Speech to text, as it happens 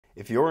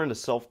If you're into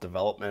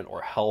self-development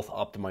or health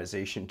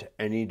optimization to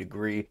any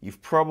degree,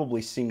 you've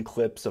probably seen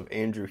clips of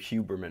Andrew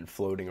Huberman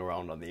floating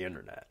around on the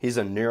internet. He's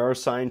a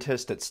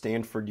neuroscientist at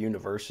Stanford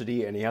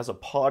University, and he has a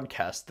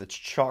podcast that's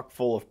chock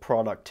full of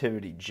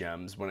productivity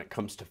gems when it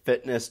comes to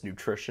fitness,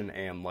 nutrition,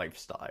 and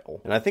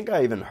lifestyle. And I think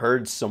I even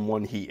heard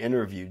someone he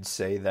interviewed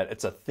say that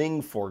it's a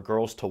thing for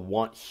girls to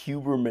want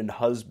Huberman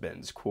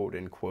husbands, quote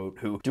unquote,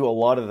 who do a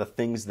lot of the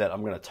things that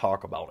I'm going to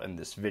talk about in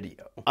this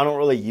video. I don't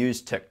really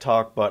use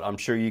TikTok, but I'm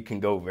sure you can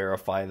go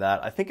verify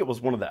that. I think it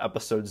was one of the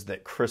episodes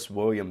that Chris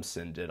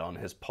Williamson did on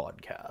his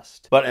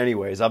podcast. But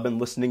anyways, I've been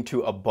listening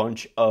to a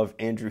bunch of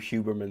Andrew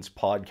Huberman's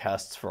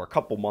podcasts for a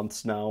couple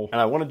months now, and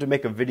I wanted to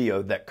make a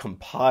video that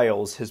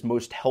compiles his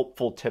most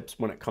helpful tips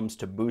when it comes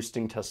to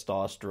boosting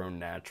testosterone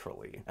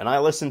naturally. And I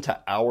listened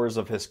to hours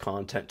of his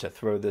content to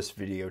throw this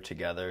video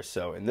together,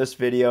 so in this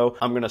video,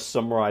 I'm going to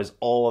summarize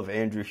all of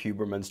Andrew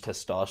Huberman's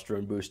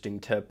testosterone boosting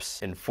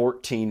tips in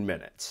 14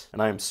 minutes.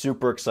 And I am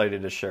super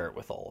excited to share it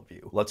with all of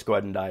you. Let's go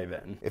ahead and dive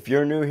in. If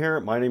you're new here,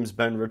 my name is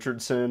Ben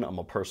Richardson. I'm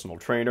a personal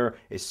trainer,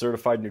 a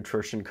certified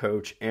nutrition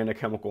coach, and a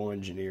chemical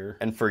engineer.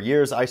 And for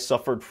years, I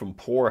suffered from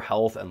poor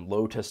health and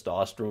low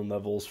testosterone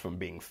levels from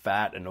being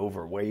fat and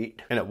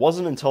overweight. And it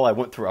wasn't until I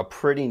went through a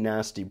pretty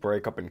nasty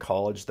breakup in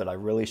college that I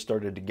really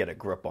started to get a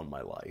grip on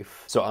my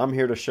life. So I'm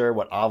here to share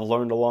what I've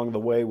learned along the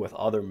way with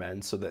other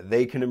men so that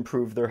they can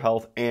improve their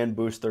health and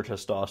boost their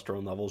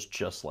testosterone levels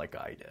just like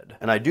I did.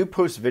 And I do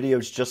post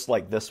videos just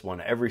like this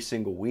one every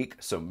single week,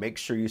 so make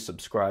sure you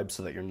subscribe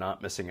so that you're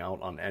not missing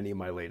out on any of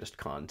my latest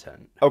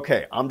content.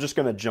 Okay, I'm just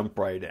gonna jump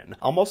right in.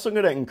 I'm also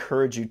gonna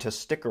encourage you to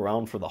stick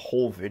around for the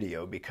whole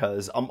video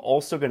because I'm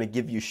also gonna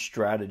give you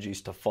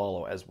strategies to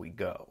follow as we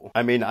go.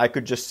 I mean, I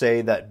could just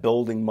say that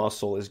building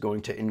muscle is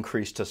going to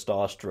increase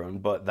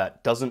testosterone, but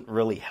that doesn't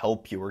really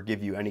help you or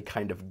give you any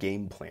kind of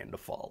game plan to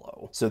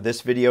follow. So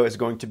this video is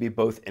going to be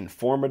both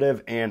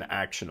informative and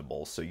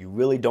actionable, so you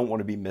really don't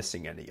want to be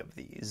missing any of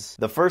these.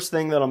 The first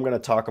thing that I'm going to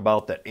talk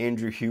about that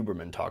Andrew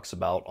Huberman talks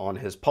about on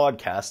his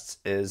podcasts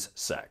is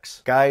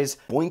sex. Guys,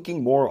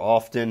 boinking more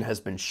often has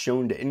been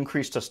shown to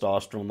increase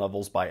testosterone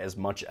levels by as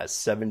much as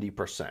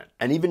 70%.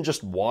 And even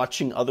just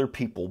watching other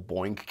people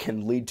boink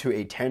can lead to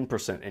a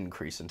 10%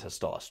 increase in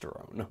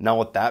testosterone. Now,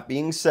 with that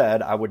being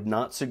said, I would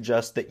not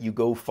suggest that you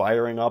go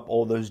firing up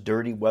all those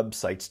dirty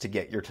websites to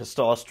get your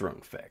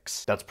testosterone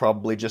fix. That's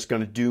probably just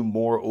going to do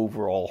more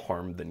overall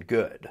harm than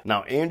good.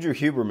 Now, Andrew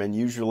Huberman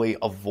usually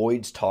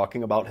avoids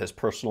talking about his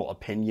personal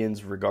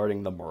opinions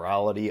regarding the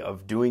morality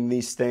of doing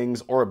these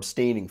things or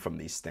abstaining from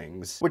these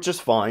things, which is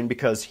fine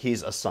because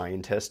he's a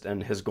scientist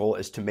and his goal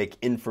is to make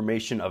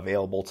information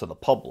available to the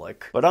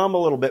public, but I'm a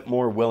little bit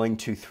more willing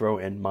to throw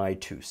in my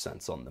 2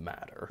 cents on the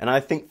matter. And I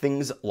think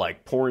things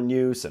like porn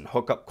use and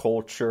hookup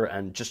culture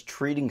and just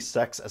treating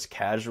sex as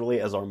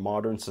casually as our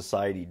modern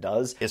society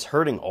does is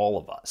hurting all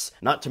of us.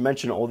 Not to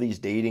mention all these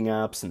dating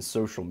apps and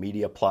social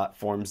media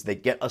platforms, they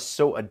get us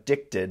so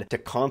addicted to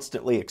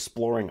constantly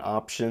exploring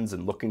options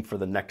and looking for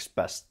the next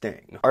best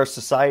thing. Our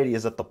society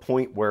is at the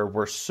point where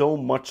we're so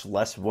much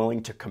less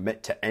willing to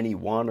commit to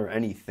anyone or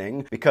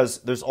anything because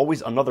there's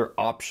always another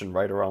option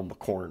right around the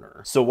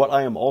corner. So what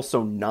I am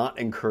also not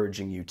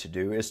encouraging you to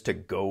do is to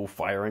go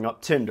firing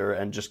up Tinder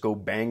and just go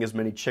bang as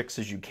many chicks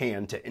as you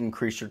can to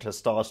increase your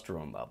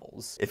testosterone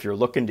levels. If you're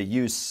looking to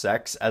use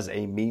sex as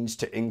a means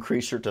to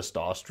increase your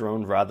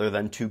testosterone rather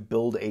than to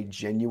build a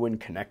genuine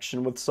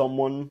connection with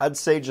someone, I'd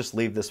say just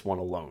leave this one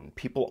alone.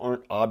 People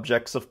aren't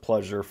objects of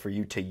pleasure for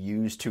you to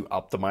use to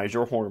optimize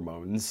your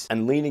hormones,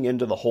 and leaning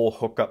into the whole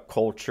hookup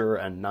culture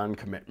and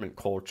non-commitment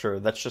culture,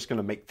 that's just going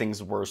to make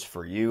things worse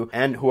for you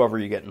and whoever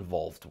you get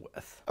involved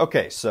with.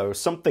 Okay, so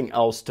something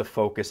else to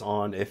focus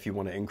on if you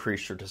want to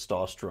increase your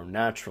testosterone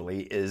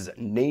naturally is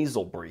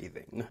nasal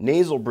breathing.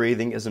 Nasal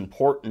breathing is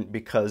important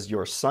because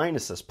your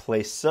sinuses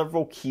play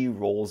several key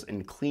roles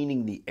in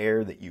cleaning the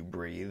air that you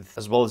breathe,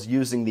 as well as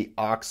using the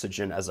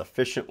oxygen as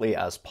efficiently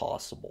as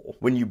possible.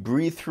 When you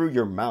breathe through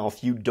your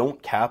mouth, you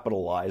don't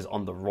capitalize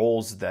on the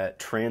roles that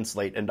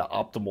translate into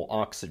optimal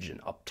oxygen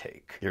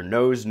uptake. Your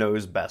nose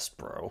knows best,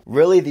 bro.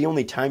 Really, the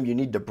only time you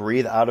need to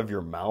breathe out of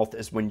your mouth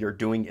is when you're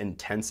doing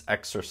intense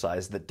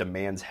exercise that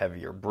demands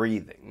heavier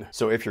breathing.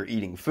 So if you're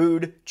eating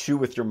food, chew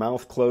with your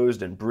mouth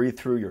closed and breathe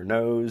through your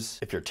nose.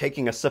 If you're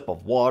taking a sip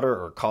of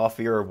water or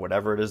coffee or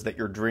whatever it is that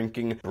you're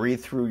drinking,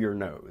 breathe through your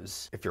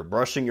nose. If you're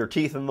brushing your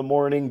teeth in the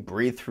morning,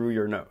 breathe through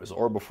your nose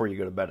or before you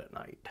go to bed at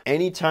night.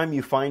 Anytime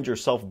you find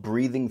yourself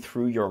breathing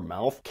through your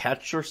mouth,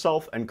 catch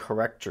yourself and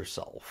correct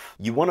yourself.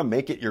 You want to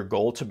make it your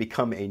goal to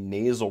become a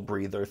nasal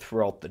breather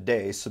throughout the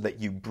day so that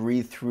you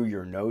breathe through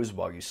your nose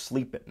while you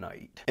sleep at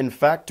night. In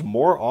fact,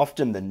 more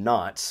often than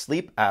not,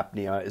 sleep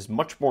apnea is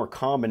much more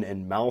common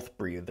in mouth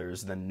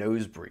breathers than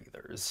nose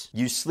breathers.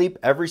 You sleep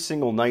every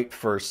single night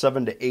for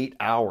 7 to 8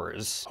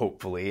 hours,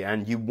 hopefully,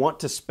 and you want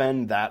to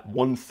spend that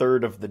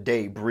 1/3 of the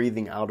day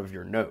breathing out of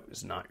your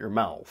nose, not your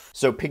mouth.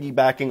 So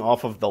piggybacking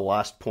off of the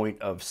last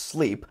point of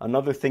sleep,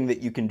 another thing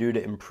that you can do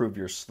to improve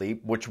your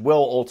sleep, which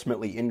will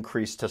ultimately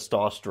increase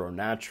testosterone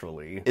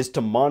naturally, is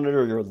to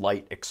monitor your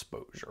light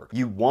exposure.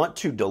 You want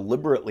to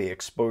deliberately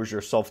expose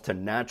yourself yourself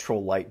to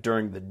natural light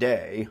during the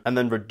day, and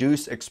then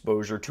reduce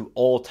exposure to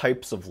all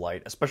types of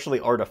light, especially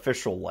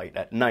artificial light,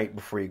 at night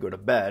before you go to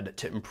bed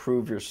to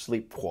improve your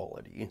sleep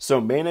quality. So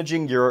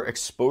managing your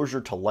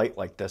exposure to light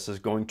like this is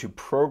going to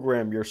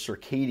program your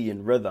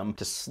circadian rhythm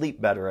to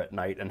sleep better at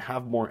night and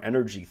have more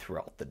energy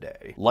throughout the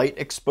day. Light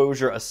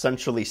exposure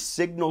essentially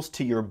signals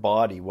to your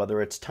body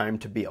whether it's time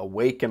to be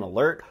awake and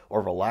alert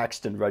or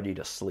relaxed and ready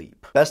to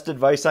sleep. Best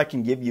advice I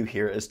can give you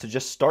here is to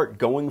just start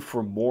going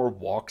for more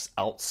walks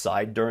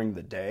outside during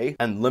the day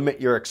and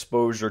limit your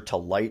exposure to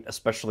light,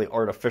 especially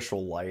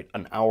artificial light,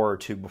 an hour or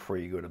two before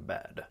you go to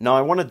bed. Now,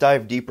 I want to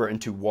dive deeper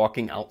into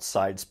walking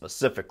outside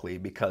specifically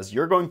because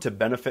you're going to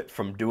benefit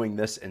from doing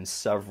this in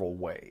several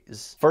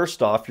ways.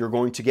 First off, you're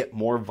going to get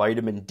more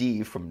vitamin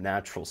D from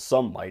natural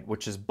sunlight,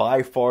 which is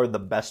by far the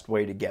best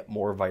way to get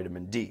more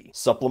vitamin D.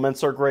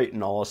 Supplements are great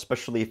and all,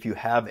 especially if you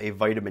have a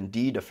vitamin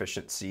D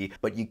deficiency,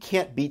 but you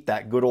can't beat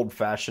that good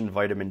old-fashioned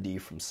vitamin D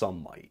from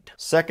sunlight.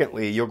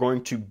 Secondly, you're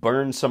going to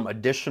burn some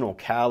additional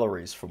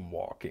calories from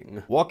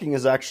walking. Walking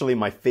is actually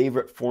my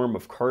favorite form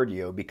of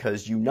cardio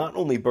because you not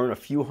only burn a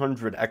few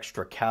hundred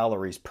extra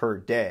calories per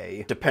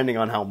day, depending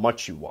on how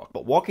much you walk,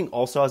 but walking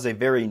also has a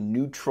very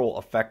neutral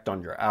effect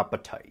on your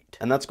appetite.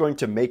 And that's going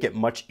to make it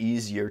much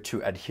easier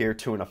to adhere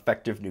to an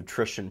effective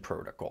nutrition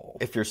protocol.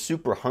 If you're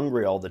super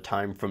hungry all the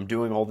time from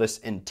doing all this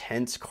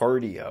intense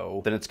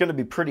cardio, then it's going to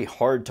be pretty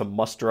hard to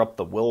muster up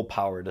the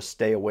willpower to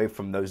stay away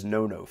from those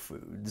no-no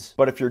foods.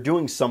 But if you're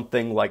doing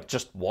something like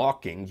just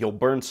walking, you'll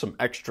burn some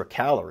extra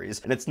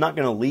calories, and it's not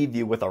going to leave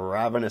you with a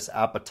ravenous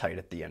appetite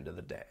at the end of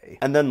the day.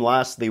 And then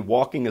lastly,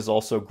 walking is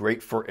also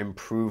great for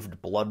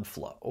improved blood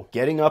flow.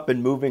 Getting up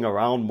and moving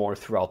around more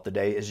throughout the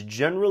day is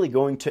generally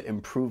going to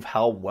improve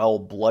how well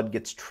blood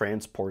gets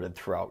transported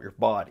throughout your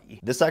body.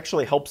 This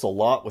actually helps a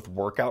lot with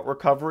workout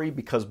recovery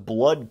because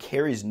blood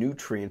carries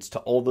nutrients to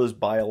all those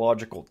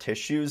biological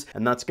tissues,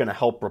 and that's going to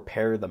help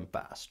repair them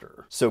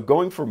faster. So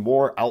going for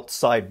more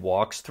outside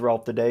walks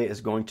throughout the day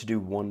is going to do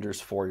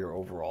wonders for your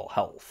overall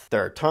health.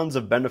 There are tons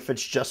of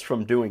benefits just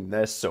from doing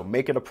this, so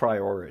make it a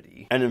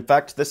priority. And in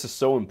fact, this is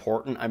so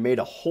important, I made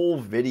a whole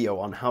video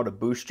on how to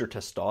boost your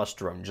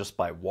testosterone just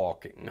by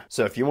walking.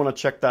 So if you want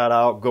to check that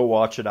out, go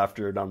watch it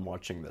after you're done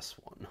watching this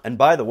one. And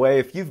by the way,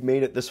 if you've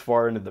made it this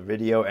far into the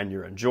video and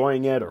you're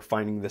enjoying it or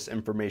finding this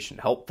information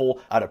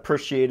helpful, I'd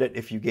appreciate it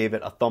if you gave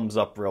it a thumbs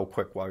up real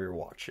quick while you're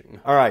watching.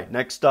 Alright,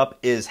 next up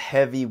is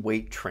heavy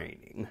weight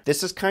training.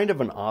 This is kind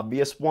of an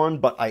obvious one,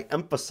 but I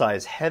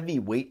emphasize heavy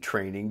weight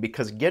training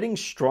because getting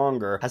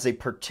stronger has a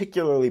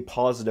particularly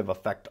positive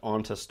effect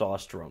on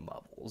testosterone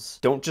levels.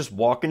 Don't just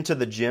walk into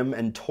the gym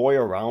and toy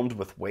around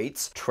with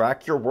weights.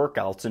 Track your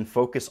workouts and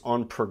focus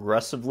on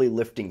progressively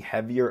lifting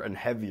heavier and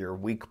heavier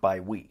week by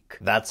week.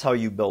 That's how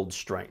you build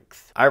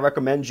strength. I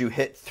recommend you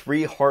hit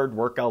 3 hard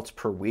workouts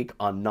per week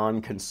on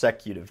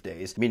non-consecutive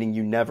days, meaning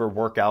you never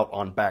work out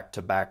on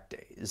back-to-back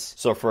days.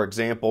 So for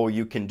example,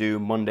 you can do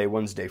Monday,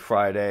 Wednesday,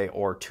 Friday,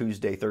 or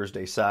Tuesday,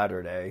 Thursday,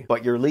 Saturday,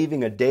 but you're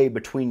leaving a day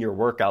between your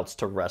workouts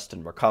to rest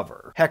and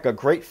recover. Heck, a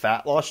great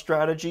fat loss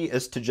strategy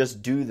is to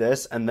just do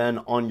this and then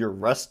on your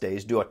rest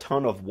days do a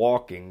ton of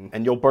walking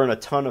and you'll burn a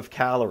ton of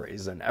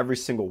calories, and every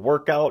single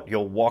workout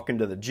you'll walk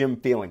into the gym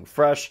feeling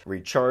fresh,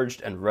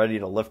 recharged, and ready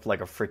to lift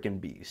like a freaking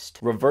beast.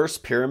 Reverse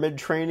pyramid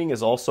training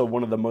is also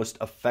one of the most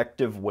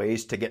effective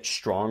ways to get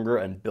stronger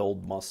and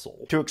build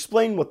muscle. To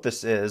explain what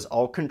this is,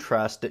 I'll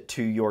contrast it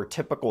to your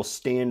typical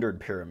standard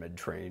pyramid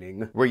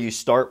training, where you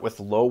start with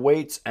low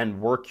weights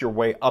and work your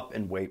way up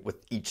in weight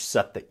with each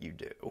set that you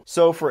do.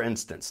 So for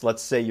instance,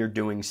 let's say you're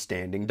doing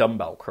standing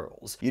dumbbell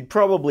curls. You'd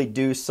probably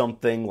do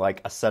something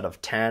like a set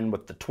of 10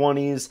 with the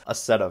 20s, a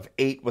set of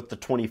 8 with the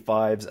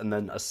 25s, and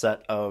then a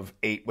set of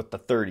 8 with the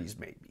 30s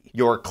maybe.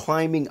 You're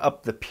climbing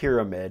up the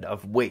pyramid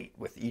of weight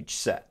with each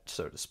set,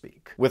 so to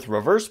speak. With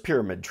reverse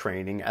pyramid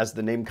training, as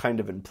the name kind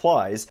of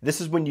implies,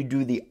 this is when you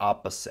do the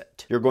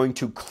opposite. You're going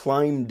to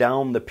climb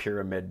down the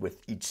pyramid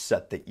with each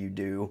set that you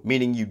do,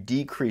 meaning you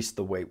decrease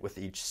the weight with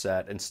each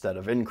set instead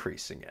of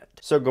increasing it.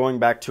 So going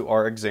back to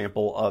our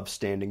example of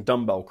standing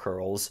dumbbell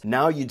curls,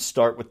 now you'd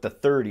start with the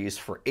 30s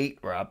for 8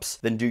 reps,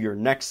 then do your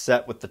next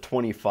set with the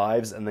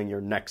 25s, and then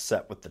your next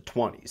set with the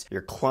 20s.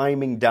 You're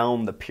climbing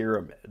down the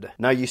pyramid.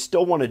 Now you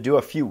still want to do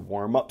a few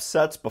warm-up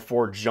sets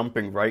before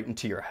jumping right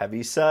into your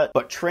heavy set,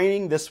 but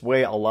training this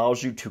way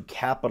allows you to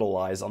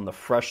capitalize on the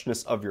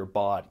freshness of your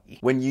body.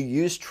 When you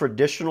use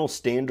traditional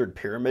standard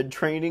pyramid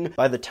training,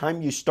 by the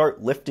time you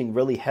start lifting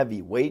really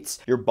heavy weights,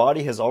 your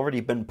body has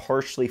already been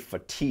partially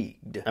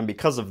fatigued, and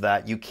because of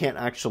that, you can't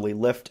actually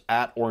lift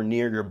at or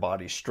near your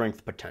body's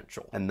strength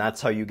potential, and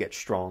that's how you get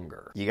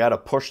stronger. You gotta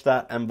push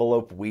that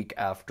envelope week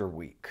after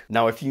week.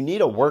 Now, if you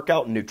need a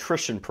workout and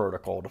nutrition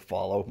protocol to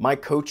follow, my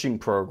coaching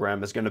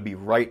program is gonna be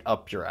right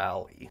up your your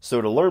alley.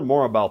 So to learn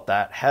more about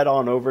that, head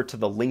on over to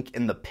the link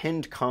in the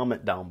pinned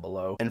comment down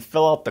below and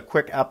fill out the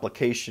quick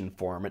application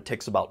form. It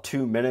takes about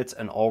 2 minutes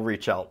and I'll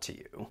reach out to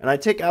you. And I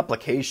take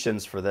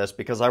applications for this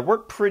because I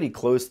work pretty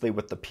closely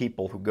with the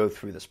people who go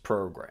through this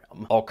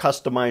program. I'll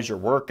customize your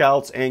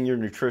workouts and your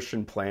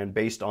nutrition plan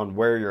based on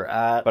where you're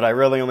at, but I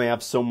really only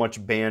have so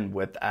much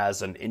bandwidth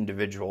as an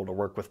individual to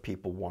work with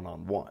people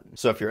one-on-one.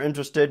 So if you're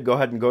interested, go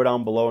ahead and go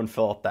down below and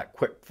fill out that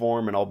quick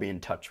form and I'll be in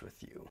touch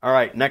with you. All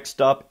right,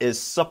 next up is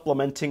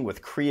supplementing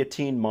with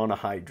creatine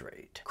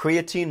monohydrate.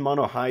 Creatine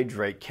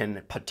monohydrate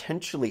can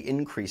potentially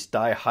increase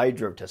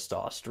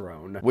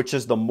dihydrotestosterone, which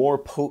is the more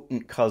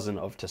potent cousin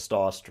of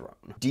testosterone.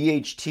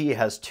 DHT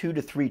has 2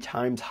 to 3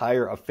 times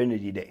higher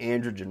affinity to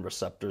androgen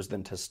receptors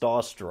than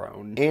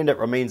testosterone, and it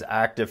remains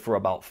active for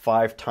about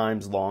 5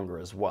 times longer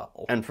as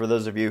well. And for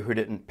those of you who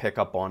didn't pick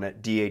up on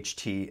it,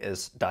 DHT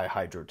is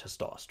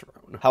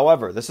dihydrotestosterone.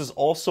 However, this is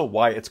also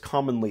why it's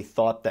commonly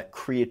thought that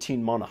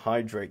creatine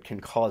monohydrate can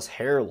cause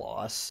hair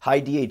loss.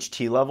 High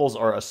DHT levels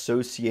are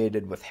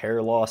associated with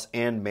hair loss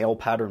and male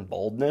pattern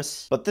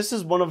baldness, but this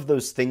is one of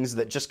those things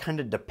that just kind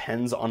of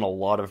depends on a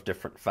lot of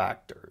different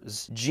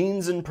factors.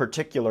 Genes in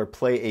particular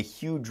play a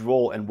huge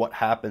role in what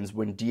happens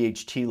when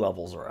DHT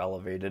levels are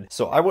elevated,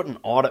 so I wouldn't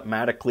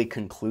automatically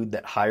conclude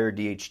that higher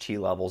DHT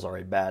levels are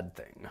a bad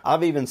thing.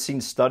 I've even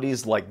seen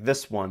studies like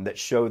this one that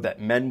show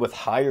that men with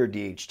higher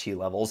DHT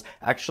levels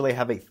actually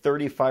have a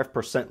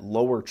 35%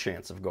 lower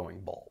chance of going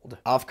bald.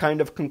 I've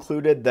kind of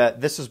concluded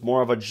that this is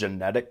more of a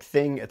genetic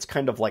thing. It's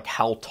kind of like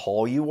how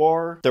tall you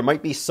are. There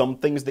might be some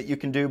things that you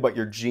can do, but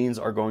your genes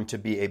are going to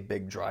be a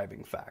big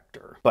driving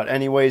factor. But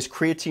anyways,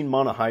 creatine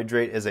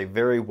monohydrate is a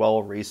very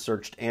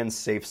well-researched and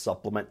safe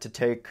supplement to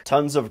take.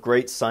 Tons of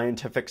great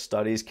scientific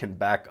studies can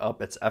back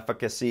up its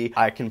efficacy.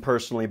 I can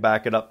personally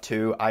back it up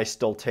too. I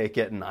still take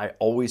it and I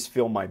always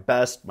feel my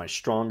best, my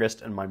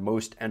strongest, and my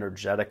most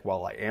energetic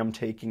while I am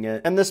taking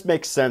it. And this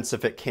makes sense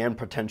if it can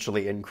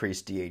potentially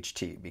increase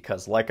DHT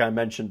because, like I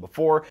mentioned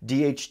before,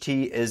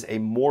 DHT is a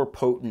more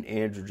potent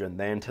androgen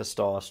than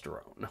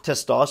testosterone.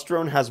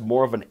 Testosterone has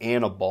more of an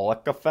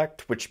anabolic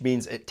effect, which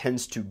means it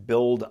tends to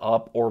build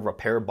up or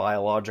repair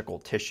biological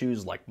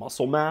tissues like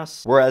muscle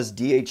mass, whereas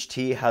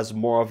DHT has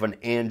more of an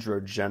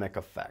androgenic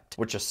effect,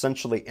 which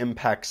essentially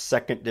impacts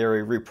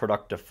secondary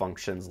reproductive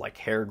functions like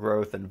hair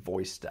growth and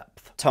voice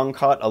depth.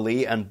 Tongkat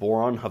Ali and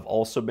boron have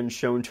also been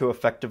shown to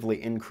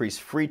effectively increase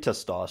free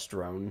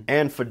testosterone,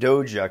 and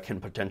Fedoja can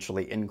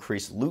potentially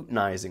increase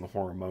luteinizing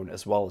hormone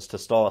as well as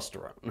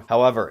testosterone.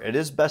 However, it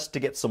is best to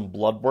get some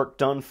blood work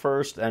done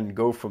first and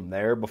go from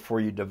there before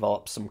you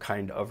develop some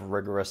kind of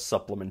rigorous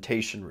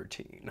supplementation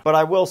routine. But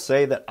I will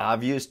say that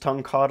I've used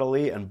Tongkat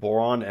Ali and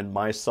boron in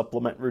my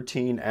supplement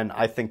routine and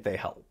I think they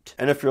helped.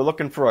 And if you're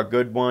looking for a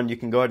good one, you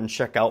can go ahead and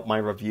check out my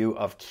review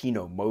of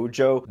Kino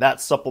Mojo.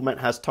 That supplement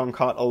has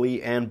Tongkat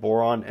Ali and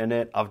boron in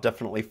it. I've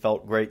definitely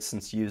felt great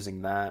since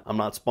using that. I'm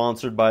not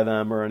sponsored by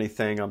them or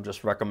anything. I'm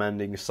just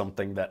recommending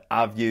something that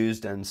I've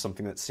used and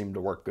something that seemed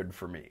to work good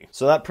for me.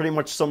 So that pretty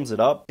much sums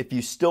it up. If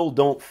you still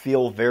don't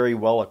feel very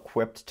well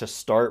equipped to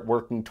start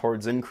working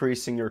towards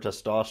increasing your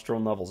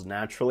testosterone levels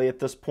naturally at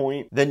this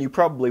point, then you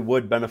probably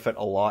would benefit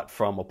a lot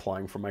from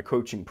applying for my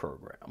coaching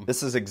program.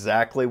 This is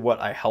exactly what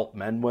I help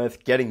men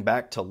with, getting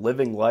back to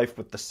living life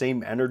with the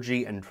same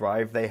energy and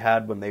drive they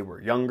had when they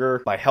were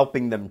younger by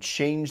helping them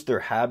change their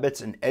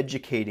habits and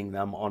educating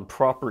them on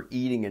proper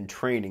eating and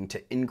training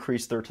to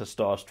increase their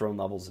testosterone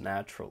levels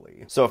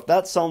naturally. So if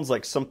that sounds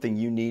like something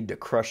you need to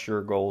crush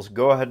your goals,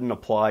 go ahead and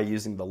apply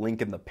using the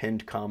link in the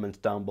pinned comments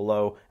down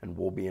below and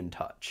we'll be in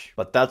touch.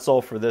 But that's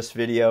all for this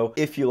video.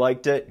 If you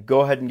liked it,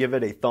 go ahead and give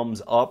it a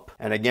thumbs up.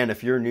 And again,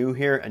 if you're new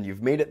here and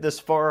you've made it this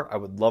far, I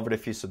would love it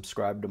if you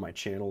subscribe to my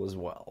channel as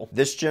well.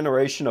 This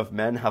generation of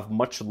men have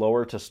much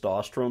lower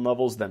testosterone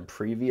levels than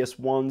previous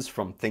ones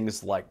from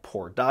things like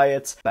poor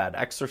diets, bad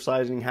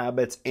exercising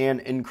habits, and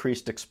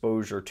increased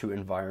exposure to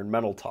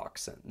environmental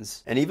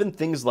toxins. And even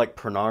things like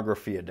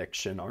pornography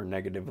addiction are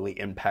negatively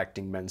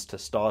impacting men's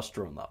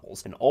testosterone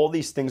levels. And all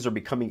these things are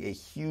becoming a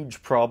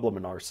huge problem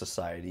in our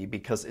society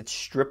because it's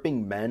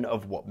stripping men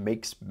of what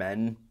makes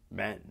men.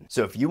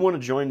 So if you want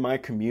to join my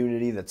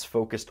community that's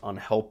focused on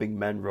helping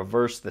men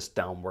reverse this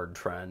downward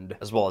trend,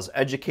 as well as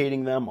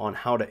educating them on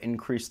how to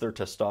increase their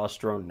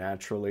testosterone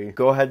naturally,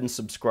 go ahead and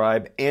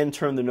subscribe and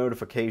turn the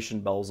notification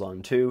bells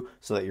on too,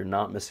 so that you're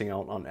not missing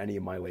out on any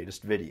of my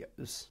latest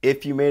videos.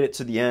 If you made it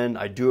to the end,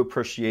 I do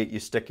appreciate you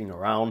sticking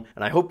around,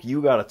 and I hope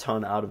you got a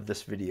ton out of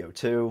this video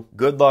too.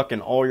 Good luck in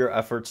all your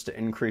efforts to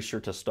increase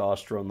your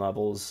testosterone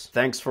levels.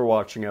 Thanks for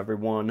watching,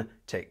 everyone.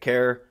 Take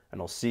care,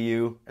 and I'll see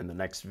you in the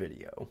next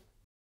video.